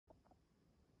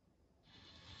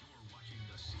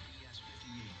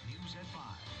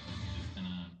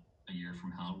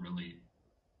hell, really.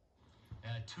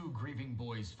 Two grieving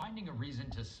boys finding a reason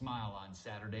to smile on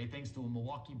Saturday thanks to a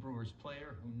Milwaukee Brewers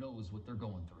player who knows what they're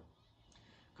going through.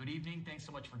 Good evening. Thanks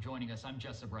so much for joining us. I'm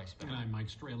Jessup Riceback. And I'm Mike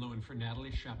Strelo, and for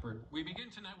Natalie Shepard. We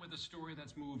begin tonight with a story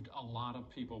that's moved a lot of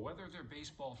people, whether they're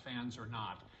baseball fans or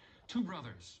not. Two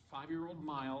brothers, 5-year-old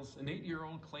Miles and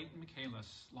 8-year-old Clayton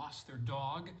Michaelis, lost their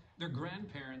dog, their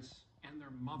grandparents, and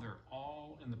their mother,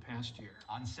 all in the past year.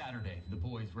 On Saturday, the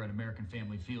boys were at American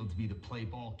Family Field to be the play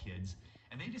ball kids,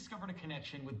 and they discovered a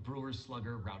connection with Brewers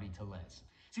slugger Rowdy Tellez.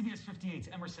 CBS 58's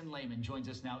Emerson Lehman joins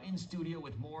us now in studio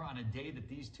with more on a day that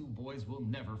these two boys will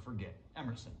never forget.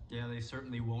 Emerson. Yeah, they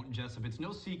certainly won't, Jessup. It's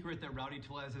no secret that Rowdy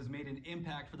Tellez has made an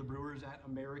impact for the Brewers at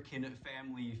American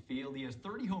Family Field. He has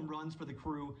 30 home runs for the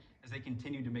crew as they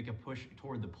continue to make a push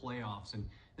toward the playoffs. And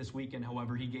this weekend,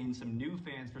 however, he gained some new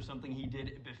fans for something he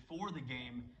did before the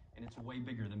game, and it's way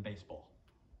bigger than baseball.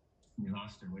 We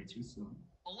lost her way too soon.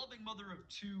 A loving mother of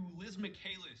two, Liz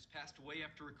Michaelis, passed away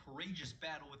after a courageous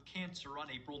battle with cancer on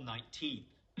April 19th.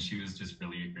 She was just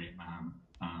really a great mom.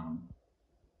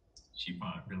 She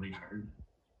fought really hard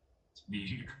to be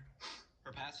here.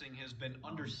 Her passing has been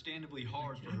understandably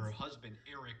hard for her husband,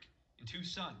 Eric, and two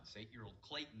sons, 8-year-old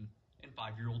Clayton and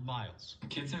 5-year-old Miles.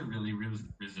 Kids are really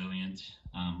resilient,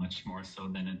 much more so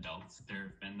than adults. There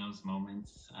have been those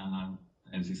moments,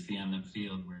 as you see on the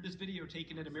field. This video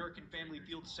taken at American Family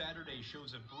Field Saturday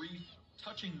shows a brief,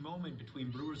 touching moment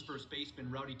between Brewers first baseman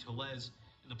Rowdy Tellez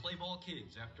and the play ball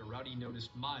kids after Rowdy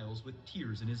noticed Miles with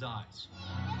tears in his eyes.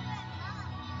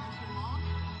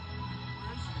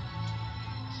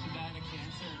 She died of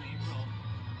cancer in April.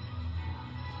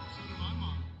 So did my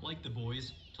mom. Like the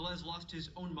boys, Tellez lost his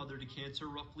own mother to cancer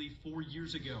roughly 4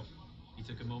 years ago. He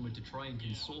took a moment to try and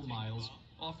console Miles,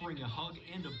 offering a hug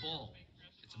and a ball.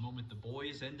 It's a moment the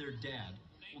boys and their dad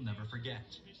will never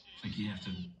forget. Like, you have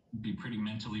to be pretty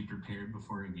mentally prepared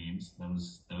before a game, so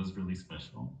that was really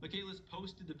special. Michaelis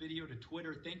posted the video to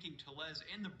Twitter thanking Tellez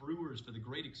and the Brewers for the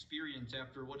great experience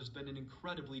after what has been an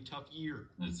incredibly tough year.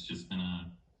 It's just been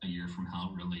a year from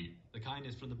hell, really. The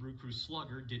kindness from the Brew Crew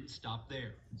slugger didn't stop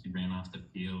there. He ran off the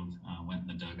field, went in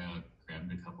the dugout,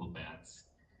 grabbed a couple bats,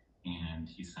 and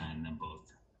he signed them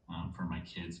both for my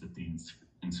kids with the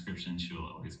inscription, "She will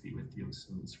always be with you."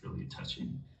 So it's really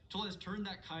touching. Tellez turned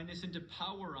that kindness into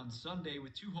power on Sunday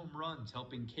with 2 home runs,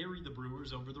 helping carry the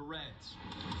Brewers over the Reds.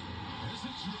 There's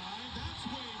a drive, that's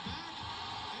way back,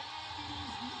 and it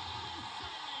is not a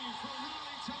save for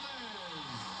Rowdy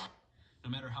Tellez. No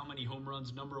matter how many home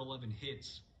runs number 11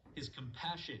 hits, his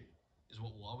compassion is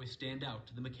what will always stand out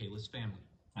to the Michaelis family.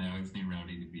 I always knew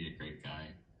Rowdy to be a great guy,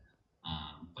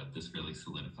 but this really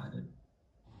solidified it.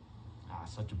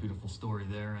 Such a beautiful story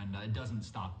there, and it doesn't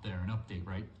stop there. An update,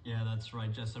 right? Yeah, that's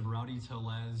right, Jessup. Rowdy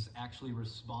Tellez actually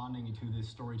responding to this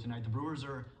story tonight. The Brewers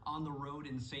are on the road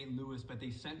in St. Louis, but they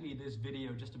sent me this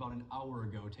video just about an hour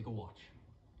ago. Take a watch.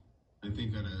 I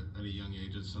think at a young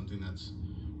age, it's something that's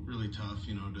really tough,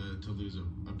 to lose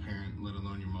a parent, let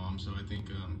alone your mom. So I think,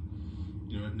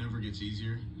 it never gets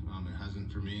easier. It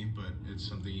hasn't for me, but it's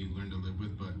something you learn to live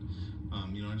with. But,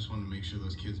 I just want to make sure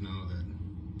those kids know that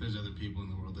there's other people in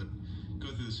the world that go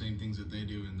through the same things that they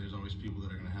do, and there's always people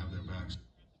that are going to have their backs.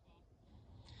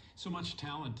 So much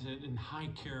talent and high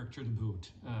character to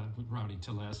boot with Rowdy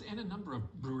Tellez, and a number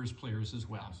of Brewers players as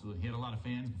well. Absolutely. He had a lot of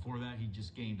fans. Before that, he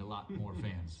just gained a lot more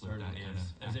fans. Certainly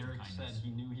is. As Eric said,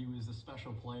 he knew he was a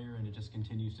special player, and it just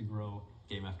continues to grow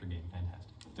game after game.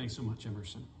 Fantastic. Thanks so much,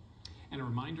 Emerson. And a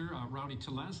reminder, Rowdy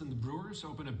Tellez and the Brewers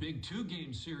open a big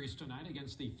 2-game series tonight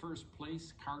against the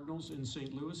first-place Cardinals in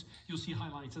St. Louis. You'll see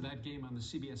highlights of that game on the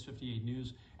CBS 58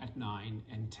 News at 9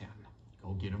 and 10.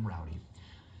 Go get him, Rowdy.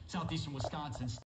 Southeastern Wisconsin.